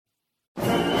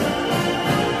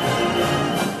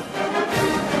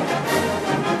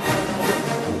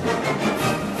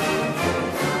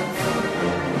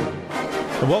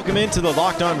Welcome into the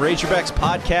Locked On Razorbacks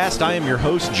podcast. I am your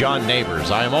host, John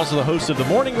Neighbors. I am also the host of The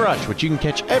Morning Rush, which you can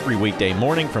catch every weekday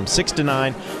morning from 6 to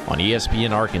 9 on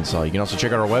ESPN Arkansas. You can also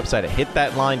check out our website at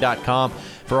hitthatline.com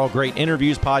for all great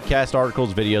interviews, podcasts,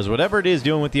 articles, videos, whatever it is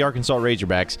doing with the Arkansas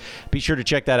Razorbacks. Be sure to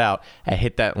check that out at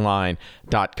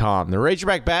hitthatline.com. The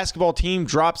Razorback basketball team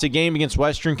drops a game against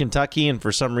Western Kentucky, and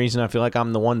for some reason I feel like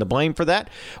I'm the one to blame for that.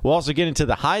 We'll also get into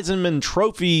the Heisman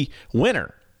Trophy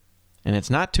winner, and it's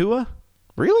not Tua?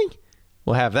 Really?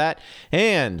 We'll have that.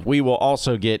 And we will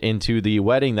also get into the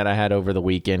wedding that I had over the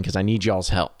weekend because I need y'all's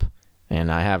help. And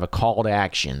I have a call to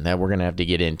action that we're going to have to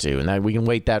get into. And that we can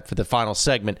wait that for the final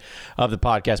segment of the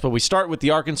podcast. But we start with the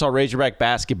Arkansas Razorback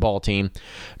basketball team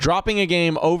dropping a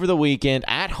game over the weekend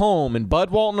at home in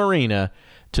Bud Walton Arena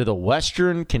to the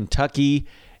Western Kentucky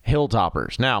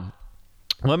Hilltoppers. Now,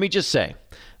 let me just say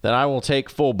that I will take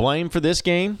full blame for this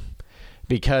game,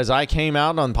 because I came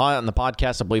out on the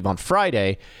podcast, I believe, on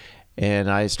Friday,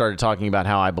 and I started talking about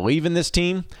how I believe in this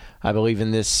team. I believe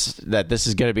in that this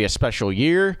is going to be a special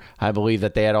year. I believe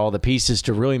that they had all the pieces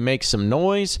to really make some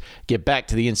noise, get back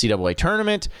to the NCAA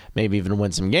tournament, maybe even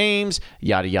win some games,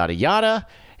 yada, yada, yada.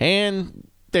 And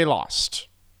they lost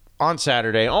on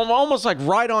Saturday, almost like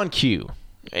right on cue.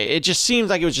 It just seems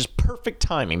like it was just perfect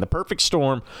timing, the perfect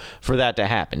storm for that to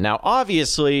happen. Now,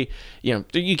 obviously,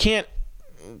 you can't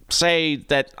say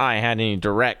that I had any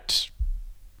direct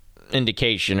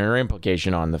indication or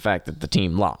implication on the fact that the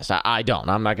team lost. I don't.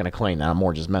 I'm not going to claim that. I'm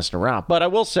more just messing around. But I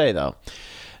will say, though,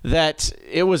 that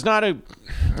it was not a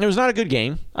good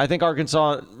game. I think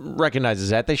Arkansas recognizes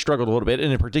that. They struggled a little bit,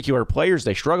 and in particular, players,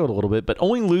 they struggled a little bit, but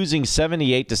only losing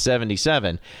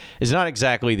 78-77 is not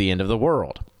exactly the end of the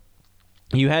world.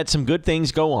 You had some good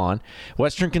things go on.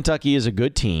 Western Kentucky is a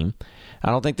good team. I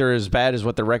don't think they're as bad as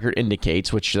what the record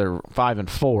indicates, which they're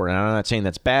 5-4. And I'm not saying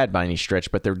that's bad by any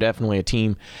stretch, but they're definitely a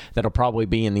team that'll probably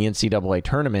be in the NCAA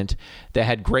tournament. They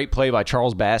had great play by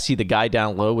Charles Bassey, the guy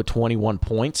down low with 21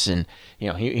 points, and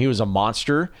he was a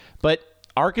monster. But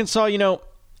Arkansas,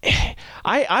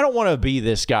 I don't want to be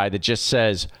this guy that just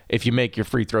says if you make your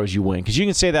free throws, you win, because you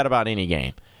can say that about any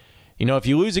game. If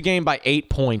you lose a game by 8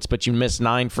 points, but you miss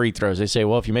 9 free throws, they say,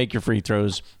 well, if you make your free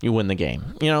throws, you win the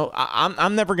game.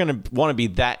 I'm never going to want to be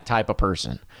that type of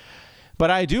person. But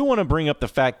I do want to bring up the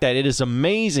fact that it is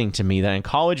amazing to me that in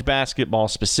college basketball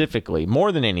specifically,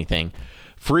 more than anything,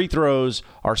 free throws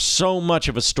are so much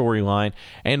of a storyline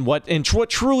and what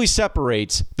truly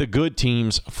separates the good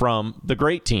teams from the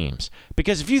great teams.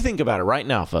 Because if you think about it right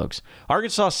now, folks,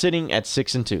 Arkansas sitting at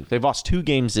 6-2. They've lost 2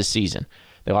 games this season.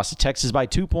 They lost to Texas by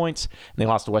 2 points, and they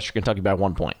lost to Western Kentucky by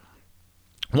 1 point.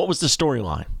 What was the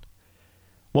storyline?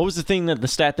 What was the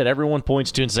stat that everyone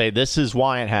points to and say, this is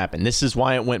why it happened, this is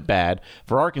why it went bad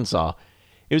for Arkansas?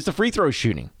 It was the free throw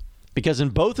shooting. Because in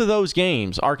both of those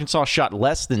games, Arkansas shot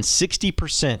less than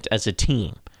 60% as a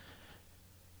team.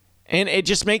 And it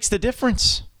just makes the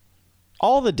difference.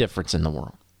 All the difference in the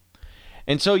world.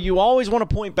 And so you always want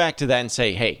to point back to that and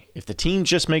say, hey, if the team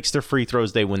just makes their free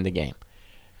throws, they win the game.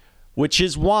 Which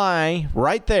is why,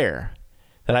 right there,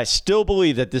 that I still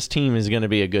believe that this team is going to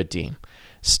be a good team.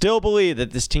 Still believe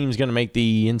that this team is going to make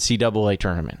the NCAA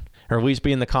tournament, or at least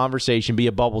be in the conversation, be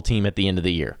a bubble team at the end of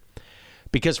the year.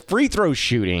 Because free throw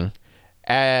shooting,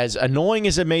 as annoying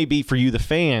as it may be for you, the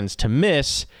fans, to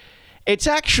miss, it's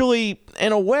actually,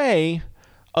 in a way,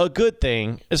 a good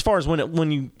thing as far as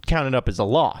when you count it up as a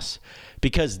loss.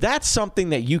 Because that's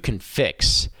something that you can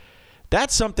fix.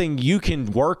 That's something you can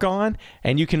work on,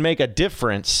 and you can make a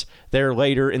difference there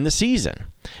later in the season.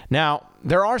 Now,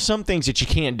 there are some things that you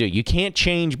can't do. You can't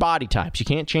change body types. You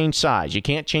can't change size. You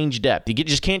can't change depth. You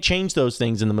just can't change those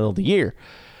things in the middle of the year.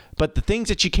 But the things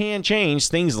that you can change,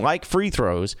 things like free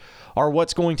throws, are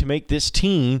what's going to make this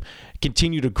team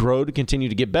continue to grow, to continue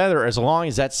to get better, as long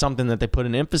as that's something that they put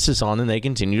an emphasis on and they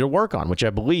continue to work on, which I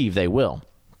believe they will.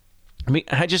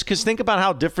 Because think about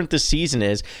how different this season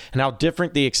is and how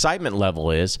different the excitement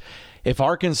level is if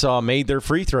Arkansas made their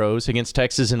free throws against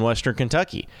Texas and Western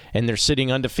Kentucky and they're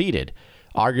sitting undefeated,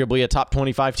 arguably a top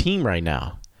 25 team right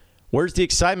now. Where's the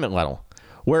excitement level?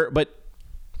 But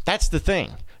that's the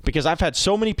thing, because I've had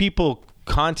so many people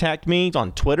contact me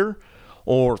on Twitter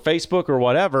or Facebook or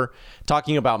whatever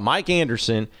talking about Mike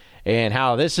Anderson and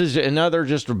how this is another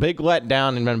just a big letdown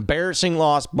and an embarrassing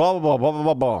loss, blah, blah, blah, blah, blah,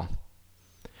 blah, blah.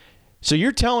 So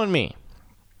you're telling me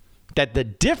that the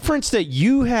difference that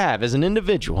you have as an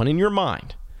individual and in your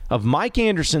mind of Mike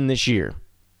Anderson this year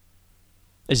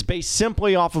is based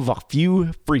simply off of a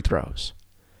few free throws.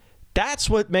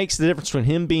 That's what makes the difference between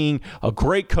him being a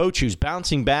great coach who's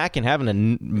bouncing back and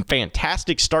having a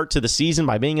fantastic start to the season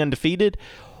by being undefeated,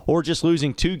 or just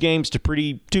losing 2 games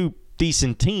to two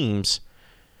decent teams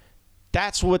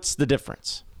That's what's the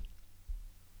difference.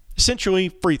 Essentially,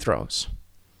 free throws.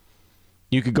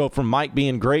 You could go from Mike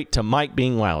being great to Mike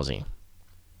being lousy.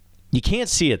 You can't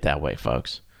see it that way,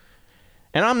 folks.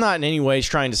 And I'm not in any ways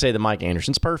trying to say that Mike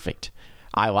Anderson's perfect.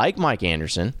 I like Mike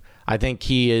Anderson. I think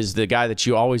he is the guy that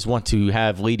you always want to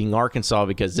have leading Arkansas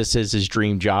because this is his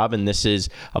dream job and this is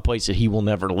a place that he will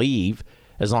never leave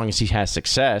as long as he has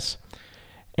success.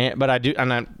 But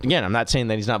I'm not saying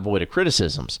that he's not void of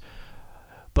criticisms.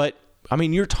 But, I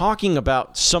mean, you're talking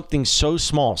about something so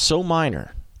small, so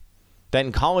minor, that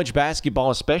in college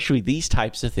basketball especially, these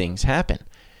types of things happen.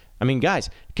 I mean, guys,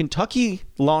 Kentucky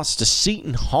lost to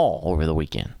Seton Hall over the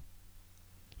weekend.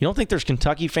 You don't think there's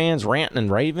Kentucky fans ranting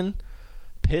and raving,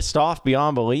 pissed off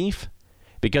beyond belief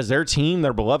because their team,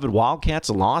 their beloved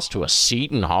Wildcats, lost to a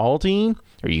Seton Hall team?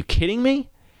 Are you kidding me?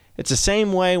 It's the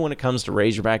same way when it comes to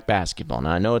Razorback basketball.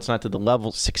 Now, I know it's not to the level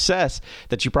of success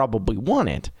that you probably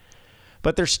wanted,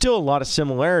 but there's still a lot of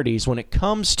similarities when it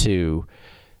comes to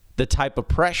the type of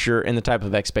pressure and the type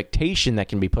of expectation that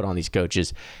can be put on these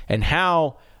coaches and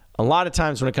how a lot of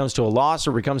times when it comes to a loss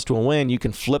or when it comes to a win, you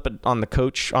can flip it on the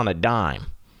coach on a dime.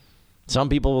 Some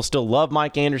people will still love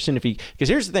Mike Anderson because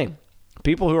here's the thing.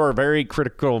 People who are very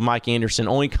critical of Mike Anderson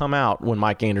only come out when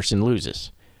Mike Anderson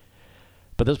loses.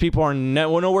 But those people are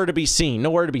nowhere to be seen,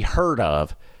 nowhere to be heard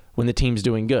of when the team's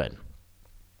doing good.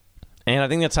 And I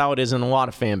think that's how it is in a lot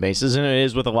of fan bases, and it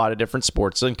is with a lot of different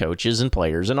sports and coaches and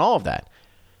players and all of that.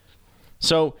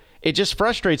 So it just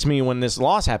frustrates me when this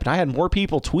loss happened. I had more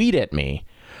people tweet at me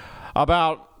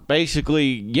about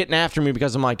basically getting after me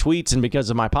because of my tweets and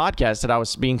because of my podcast that I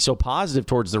was being so positive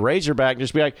towards the Razorback.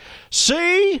 Just be like,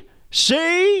 see,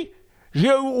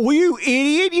 you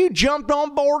idiot, you jumped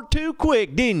on board too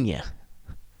quick, didn't you?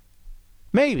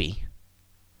 Maybe.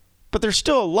 But there's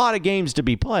still a lot of games to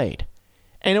be played.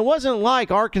 And it wasn't like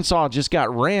Arkansas just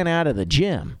got ran out of the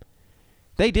gym.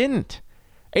 They didn't.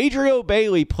 Adrio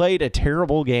Bailey played a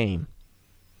terrible game.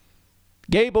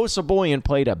 Gabe Osabuoyen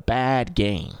played a bad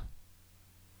game.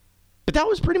 But that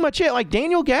was pretty much it. Like,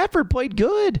 Daniel Gafford played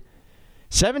good.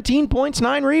 17 points,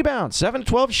 9 rebounds, 7 of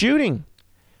 12 shooting.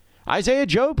 Isaiah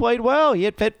Joe played well. He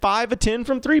hit 5 of 10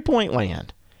 from three-point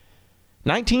land.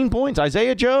 19 points,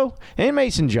 Isaiah Joe and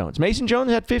Mason Jones. Mason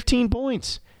Jones had 15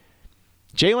 points.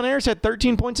 Jalen Harris had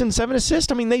 13 points and 7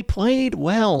 assists. I mean, they played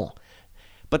well.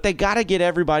 But they got to get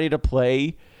everybody to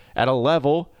play at a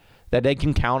level that they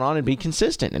can count on and be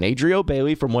consistent. And Adrio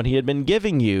Bailey, from what he had been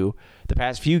giving you the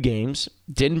past few games,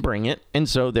 didn't bring it, and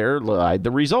so there lied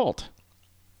the result.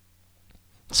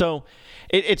 So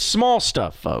it's small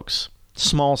stuff, folks.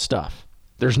 Small stuff.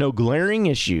 There's no glaring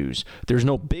issues. There's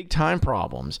no big-time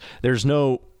problems. There's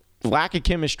no lack of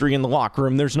chemistry in the locker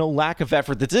room. There's no lack of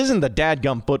effort. This isn't the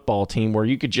dadgum football team where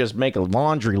you could just make a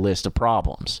laundry list of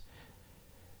problems.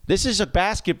 This is a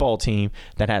basketball team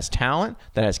that has talent,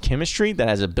 that has chemistry, that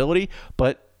has ability,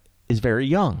 but is very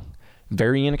young,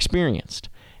 very inexperienced.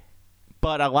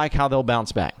 But I like how they'll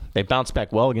bounce back. They bounced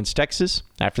back well against Texas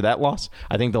after that loss.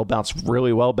 I think they'll bounce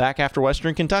really well back after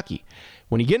Western Kentucky.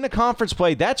 When you get into conference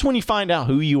play, that's when you find out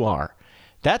who you are.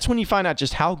 That's when you find out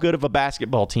just how good of a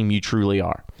basketball team you truly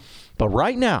are. But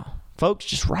right now, folks,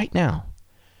 just right now,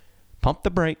 pump the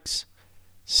brakes,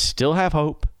 still have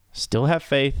hope, still have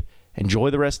faith, enjoy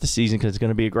the rest of the season because it's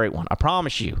going to be a great one. I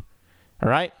promise you. All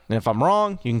right? And if I'm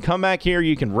wrong, you can come back here.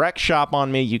 You can wreck shop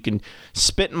on me. You can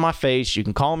spit in my face. You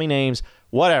can call me names.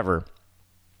 Whatever.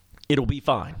 It'll be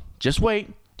fine. Just wait.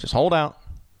 Just hold out.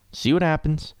 See what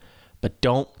happens. But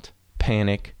don't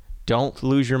panic. Don't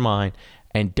lose your mind.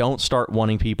 And don't start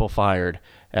wanting people fired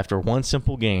after one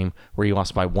simple game where you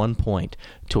lost by 1 point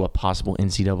to a possible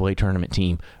NCAA tournament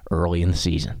team early in the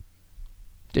season.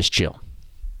 Just chill.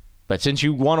 But since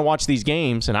you want to watch these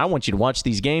games, and I want you to watch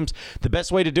these games, the best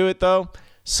way to do it, though,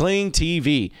 Sling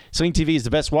TV. Sling TV is the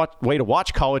best way to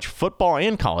watch college football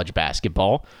and college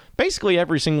basketball, basically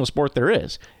every single sport there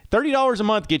is. $30 a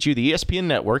month gets you the ESPN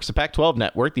networks, the Pac-12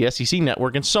 network, the SEC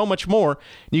network, and so much more.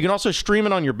 You can also stream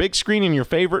it on your big screen and your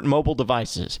favorite mobile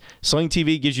devices. Sling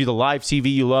TV gives you the live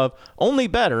TV you love, only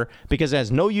better because it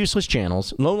has no useless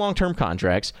channels, no long-term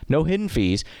contracts, no hidden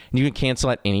fees, and you can cancel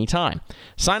at any time.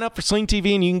 Sign up for Sling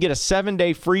TV and you can get a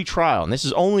 7-day free trial, and this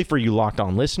is only for you Locked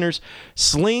On listeners.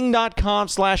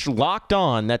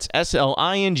 Sling.com/lockedon. That's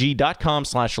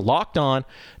SLING.com/lockedon.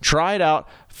 Try it out.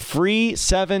 Free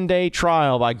 7-day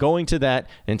trial by going to that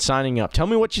and signing up. Tell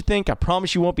me what you think. I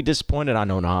promise you won't be disappointed. I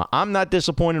know not. I'm not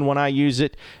disappointed when I use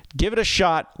it. Give it a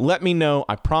shot. Let me know.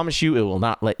 I promise you it will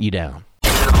not let you down.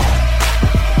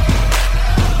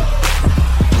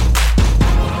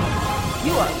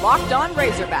 You are Locked On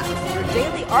Razorbacks, your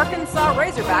daily Arkansas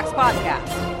Razorbacks podcast.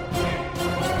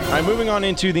 All right, moving on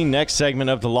into the next segment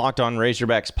of the Locked On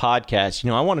Razorbacks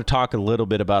podcast. I want to talk a little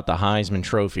bit about the Heisman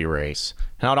Trophy race,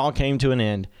 how it all came to an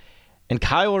end. And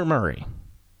Kyler Murray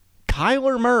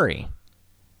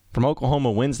from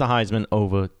Oklahoma wins the Heisman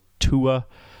over Tua,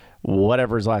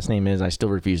 whatever his last name is. I still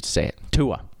refuse to say it.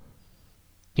 Tua.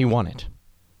 He won it.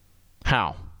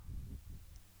 How?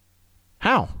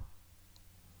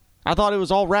 I thought it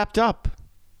was all wrapped up.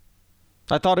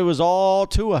 I thought it was all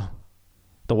Tua.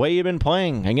 The way he'd been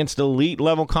playing against elite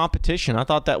level competition, I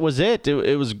thought that was it.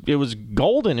 It was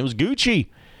golden. It was Gucci.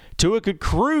 Tua could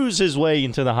cruise his way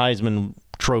into the Heisman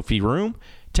Trophy room,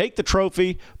 take the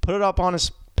trophy, put it up on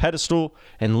his pedestal,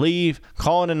 and leave.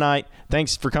 Call it a night.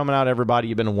 Thanks for coming out, everybody.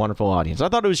 You've been a wonderful audience. I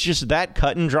thought it was just that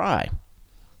cut and dry,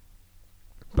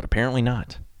 but apparently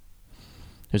not.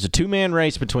 There's a two-man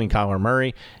race between Kyler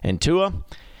Murray and Tua.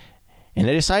 And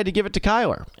they decided to give it to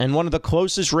Kyler, and one of the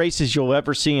closest races you'll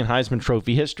ever see in Heisman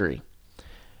Trophy history.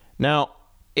 Now,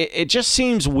 it just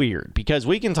seems weird because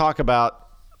we can talk about,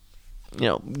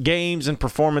 games and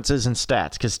performances and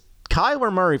stats because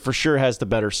Kyler Murray for sure has the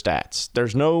better stats.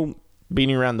 There's no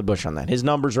beating around the bush on that. His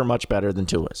numbers are much better than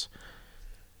Tua's.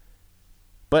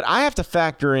 But I have to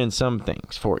factor in some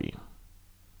things for you.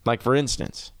 Like, for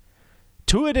instance,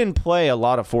 Tua didn't play a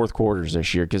lot of fourth quarters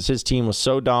this year because his team was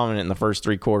so dominant in the first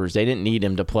three quarters. They didn't need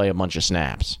him to play a bunch of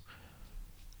snaps.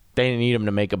 They didn't need him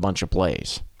to make a bunch of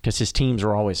plays because his teams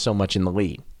were always so much in the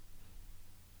lead.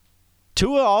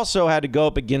 Tua also had to go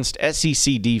up against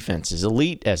SEC defenses,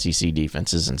 elite SEC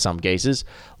defenses in some cases,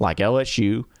 like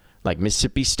LSU, like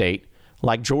Mississippi State,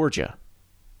 like Georgia.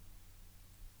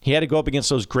 He had to go up against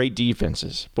those great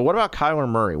defenses. But what about Kyler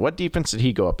Murray? What defense did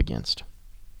he go up against?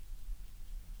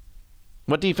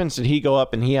 What defense did he go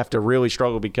up and he have to really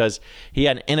struggle because he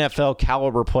had NFL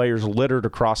caliber players littered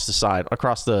across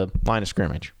the line of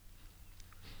scrimmage?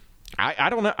 I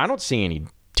don't know. I don't see any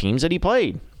teams that he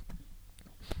played.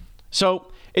 So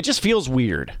it just feels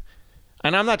weird.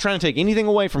 And I'm not trying to take anything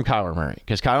away from Kyler Murray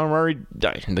because Kyler Murray,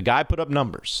 the guy put up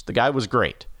numbers. The guy was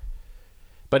great.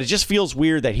 But it just feels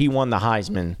weird that he won the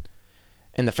Heisman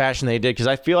in the fashion they did because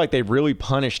I feel like they really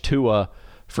punished Tua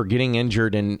for getting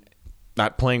injured and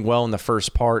not playing well in the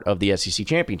first part of the SEC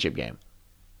championship game.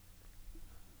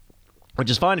 Which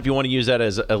is fine if you want to use that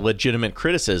as a legitimate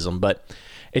criticism, but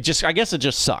I guess it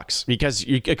just sucks because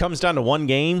it comes down to one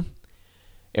game,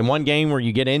 and one game where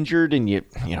you get injured and you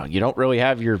don't really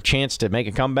have your chance to make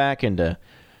a comeback and to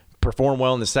perform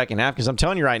well in the second half. Because I'm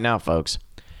telling you right now, folks,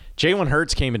 Jalen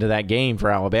Hurts came into that game for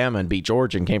Alabama and beat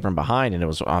Georgia and came from behind, and it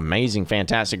was an amazing,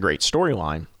 fantastic, great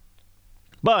storyline.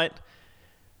 But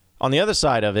on the other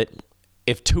side of it,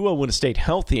 if Tua would have stayed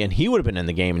healthy and he would have been in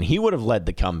the game and he would have led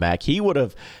the comeback, he would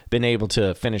have been able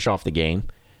to finish off the game,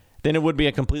 then it would be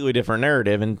a completely different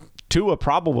narrative, and Tua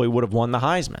probably would have won the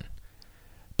Heisman.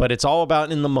 But it's all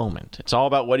about in the moment. It's all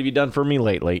about what have you done for me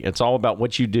lately. It's all about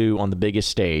what you do on the biggest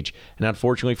stage. And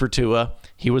unfortunately for Tua,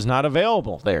 he was not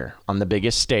available there on the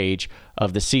biggest stage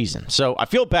of the season. So I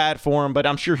feel bad for him, but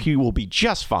I'm sure he will be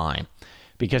just fine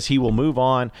because he will move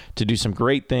on to do some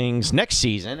great things next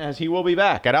season as he will be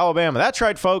back at Alabama. That's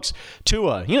right, folks.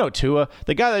 Tua, Tua,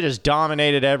 the guy that just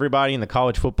dominated everybody in the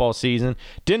college football season,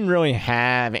 didn't really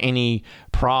have any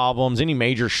problems, any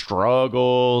major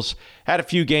struggles, had a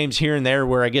few games here and there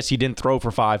where I guess he didn't throw for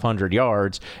 500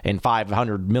 yards and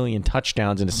 500 million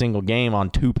touchdowns in a single game on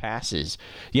 2 passes.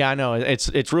 Yeah, I know,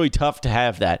 it's really tough to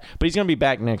have that, but he's going to be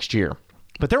back next year.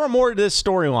 But there were more to this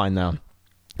storyline, though,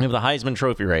 of the Heisman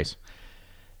Trophy race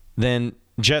than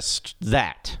just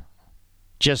that.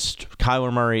 Just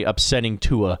Kyler Murray upsetting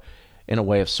Tua in a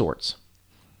way of sorts.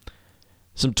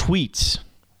 Some tweets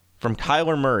from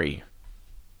Kyler Murray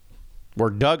were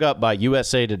dug up by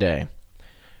USA Today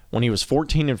when he was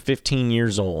 14 and 15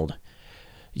 years old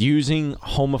using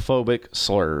homophobic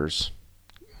slurs.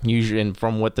 Usually, and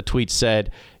from what the tweet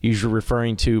said, usually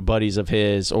referring to buddies of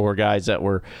his or guys that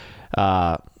were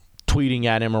tweeting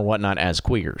at him or whatnot as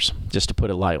queers, just to put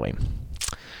it lightly.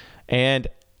 And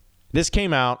this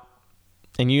came out,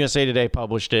 and USA Today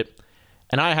published it,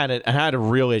 and I had a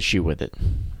real issue with it.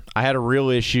 I had a real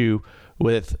issue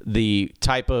with the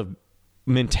type of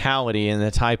mentality and the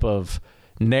type of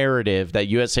narrative that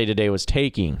USA Today was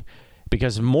taking,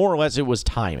 because more or less it was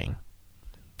timing.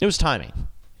 It was timing.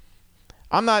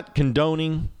 I'm not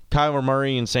condoning Kyler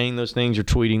Murray and saying those things or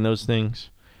tweeting those things.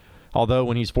 Although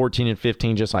when he's 14 and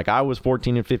 15, just like I was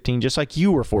 14 and 15, just like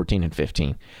you were 14 and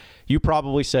 15, you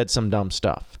probably said some dumb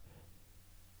stuff,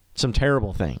 some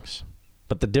terrible things.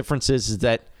 But the difference is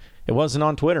that it wasn't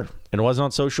on Twitter, and it wasn't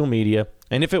on social media.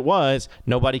 And if it was,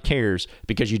 nobody cares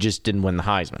because you just didn't win the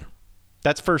Heisman.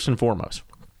 That's first and foremost.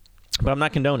 But I'm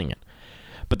not condoning it.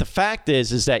 But the fact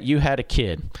is that you had a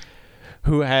kid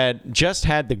who had just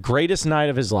had the greatest night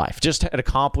of his life, just had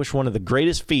accomplished one of the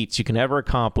greatest feats you can ever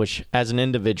accomplish as an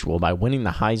individual by winning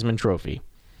the Heisman Trophy.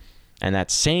 And that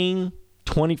same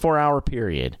 24-hour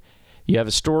period, you have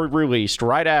a story released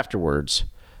right afterwards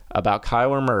about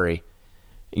Kyler Murray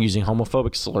using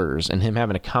homophobic slurs and him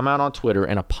having to come out on Twitter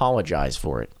and apologize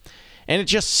for it. And it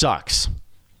just sucks.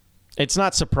 It's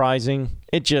not surprising.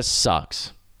 It just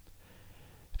sucks.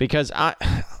 Because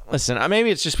maybe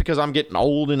it's just because I'm getting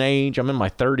old in age. I'm in my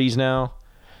 30s now.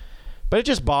 But it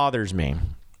just bothers me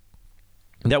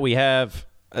that we have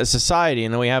a society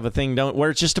and then we have a thing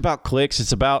where it's just about clicks.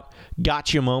 It's about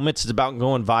gotcha moments. It's about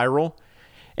going viral.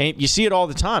 And you see it all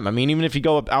the time. I mean, even if you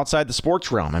go outside the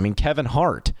sports realm, I mean, Kevin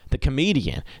Hart, the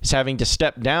comedian, is having to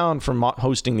step down from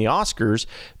hosting the Oscars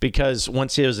because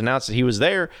once it was announced that he was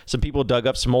there, some people dug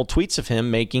up some old tweets of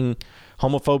him making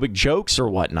homophobic jokes or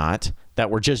whatnot that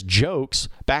were just jokes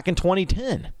back in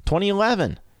 2010,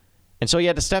 2011. And so he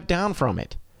had to step down from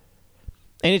it.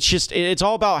 And it's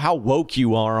all about how woke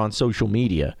you are on social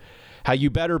media. How you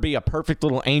better be a perfect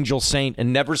little angel saint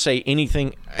and never say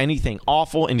anything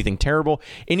awful, anything terrible,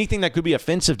 anything that could be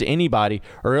offensive to anybody,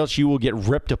 or else you will get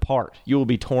ripped apart. You will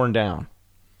be torn down.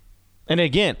 And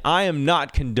again, I am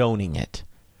not condoning it.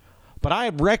 But I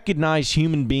recognize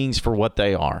human beings for what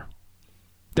they are.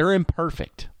 They're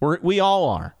imperfect. We all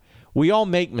are. We all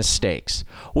make mistakes.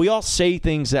 We all say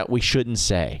things that we shouldn't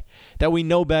say, that we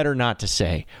know better not to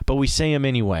say, but we say them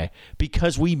anyway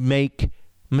because we make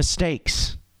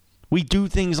mistakes. We do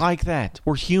things like that.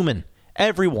 We're human.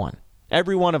 Everyone.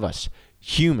 Every one of us.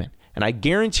 Human. And I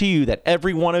guarantee you that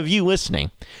every one of you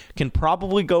listening can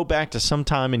probably go back to some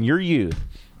time in your youth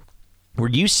where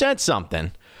you said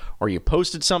something or you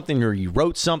posted something or you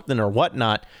wrote something or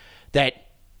whatnot that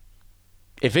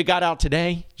if it got out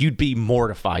today, you'd be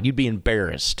mortified. You'd be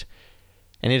embarrassed.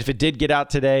 And if it did get out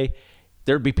today,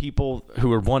 there'd be people who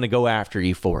would want to go after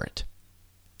you for it.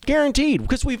 Guaranteed,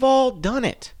 because we've all done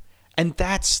it. And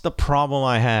that's the problem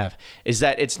I have, is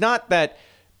that it's not that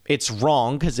it's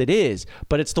wrong, because it is,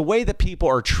 but it's the way that people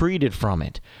are treated from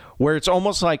it, where it's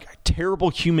almost like terrible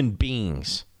human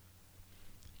beings.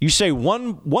 You say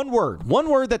one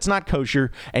word that's not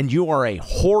kosher, and you are a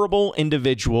horrible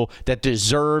individual that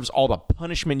deserves all the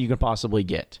punishment you can possibly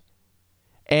get.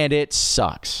 And it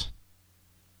sucks.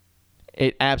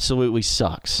 It absolutely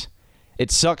sucks. It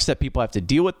sucks that people have to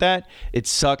deal with that. It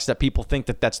sucks that people think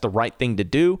that that's the right thing to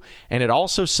do. And it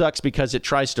also sucks because it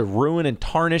tries to ruin and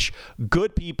tarnish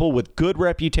good people with good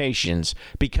reputations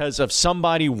because of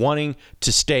somebody wanting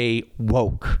to stay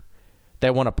woke. They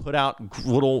want to put out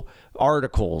little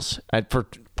articles for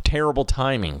terrible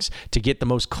timings to get the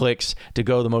most clicks, to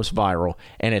go the most viral,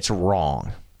 and it's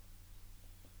wrong.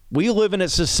 We live in a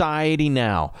society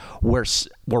now where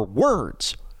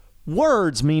words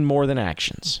mean more than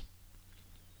actions.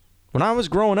 When I was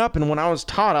growing up and when I was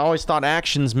taught, I always thought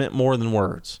actions meant more than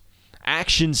words.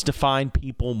 Actions define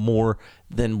people more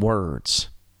than words.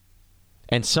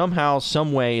 And somehow,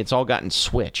 some way, it's all gotten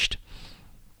switched.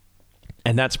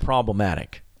 And that's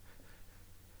problematic.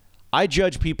 I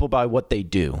judge people by what they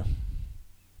do,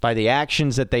 by the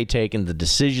actions that they take and the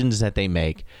decisions that they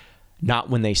make, not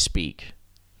when they speak,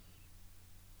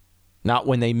 not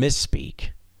when they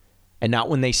misspeak, and not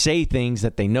when they say things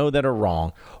that they know that are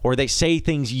wrong, or they say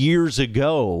things years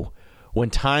ago when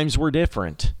times were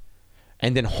different,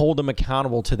 and then hold them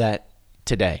accountable to that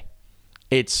today.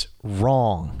 It's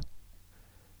wrong.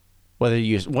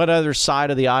 What other side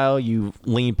of the aisle you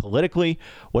lean politically,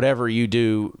 whatever you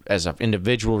do as an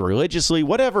individual religiously,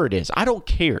 whatever it is, I don't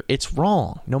care. It's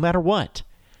wrong, no matter what.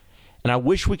 And I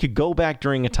wish we could go back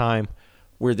during a time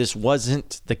where this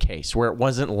wasn't the case, where it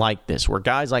wasn't like this, where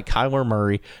guys like Kyler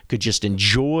Murray could just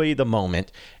enjoy the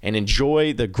moment and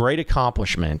enjoy the great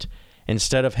accomplishment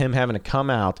instead of him having to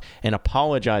come out and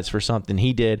apologize for something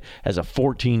he did as a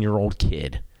 14-year-old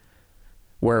kid,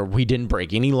 where he didn't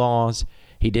break any laws.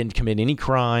 He didn't commit any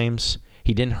crimes.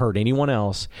 He didn't hurt anyone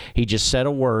else. He just said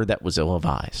a word that was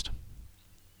ill-advised.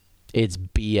 It's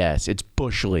BS. It's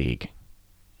Bush League.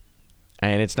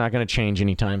 And it's not going to change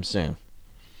anytime soon.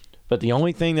 But the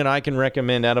only thing that I can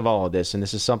recommend out of all of this, and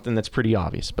this is something that's pretty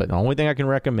obvious, but the only thing I can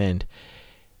recommend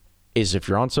is if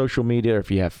you're on social media, or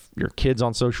if you have your kids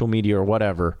on social media or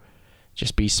whatever,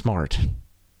 just be smart.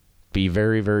 Be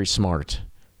very, very smart.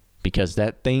 Because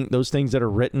those things that are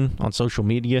written on social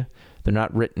media, they're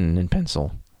not written in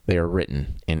pencil. They are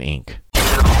written in ink.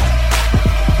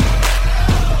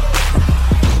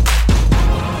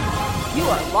 You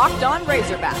are Locked On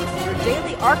Razorbacks, your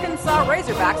daily Arkansas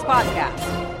Razorbacks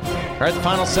podcast. All right, the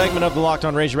final segment of the Locked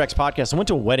On Razorbacks podcast. I went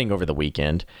to a wedding over the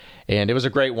weekend, and it was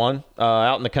a great one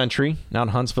out in the country, out in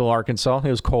Huntsville, Arkansas. It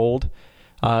was cold.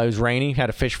 It was rainy. Had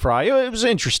a fish fry. It was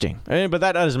interesting, but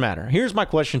that doesn't matter. Here's my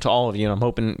question to all of you, and I'm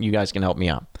hoping you guys can help me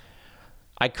out.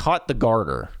 I caught the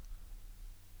garter.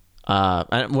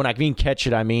 And when I mean catch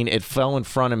it, I mean it fell in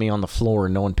front of me on the floor,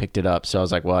 and no one picked it up. So I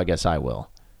was like, well, I guess I will.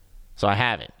 So I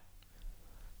have it.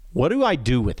 What do I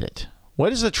do with it?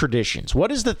 What is the traditions?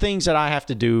 What is the things that I have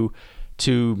to do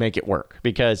to make it work?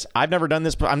 Because I've never done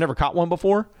this, but I've never caught one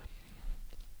before.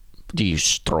 Do you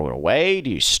throw it away?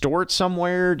 Do you store it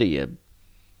somewhere? Do you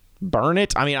burn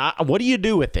it? I mean, what do you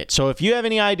do with it? So if you have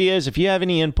any ideas, if you have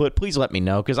any input, please let me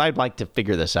know, because I'd like to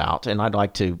figure this out, and I'd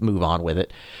like to move on with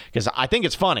it, because I think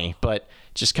it's funny, but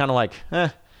just kind of like,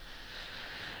 I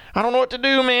don't know what to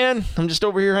do, man. I'm just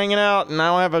over here hanging out, and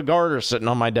now I have a garter sitting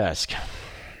on my desk.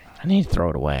 I need to throw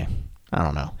it away. I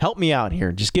don't know. Help me out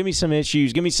here. Just give me some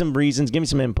issues. Give me some reasons. Give me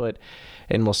some input,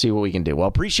 and we'll see what we can do. Well,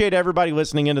 appreciate everybody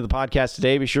listening into the podcast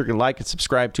today. Be sure to like and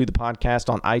subscribe to the podcast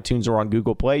on iTunes or on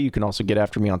Google Play. You can also get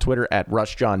after me on Twitter at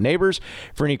RushJohnNeighbors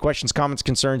for any questions, comments,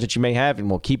 concerns that you may have, and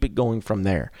we'll keep it going from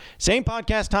there. Same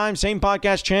podcast time, same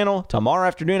podcast channel. Tomorrow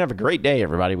afternoon. Have a great day,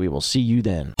 everybody. We will see you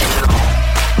then.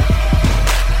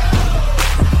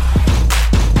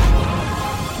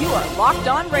 You are Locked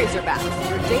On Razorbacks,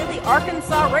 your daily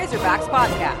Arkansas Razorbacks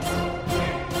podcast.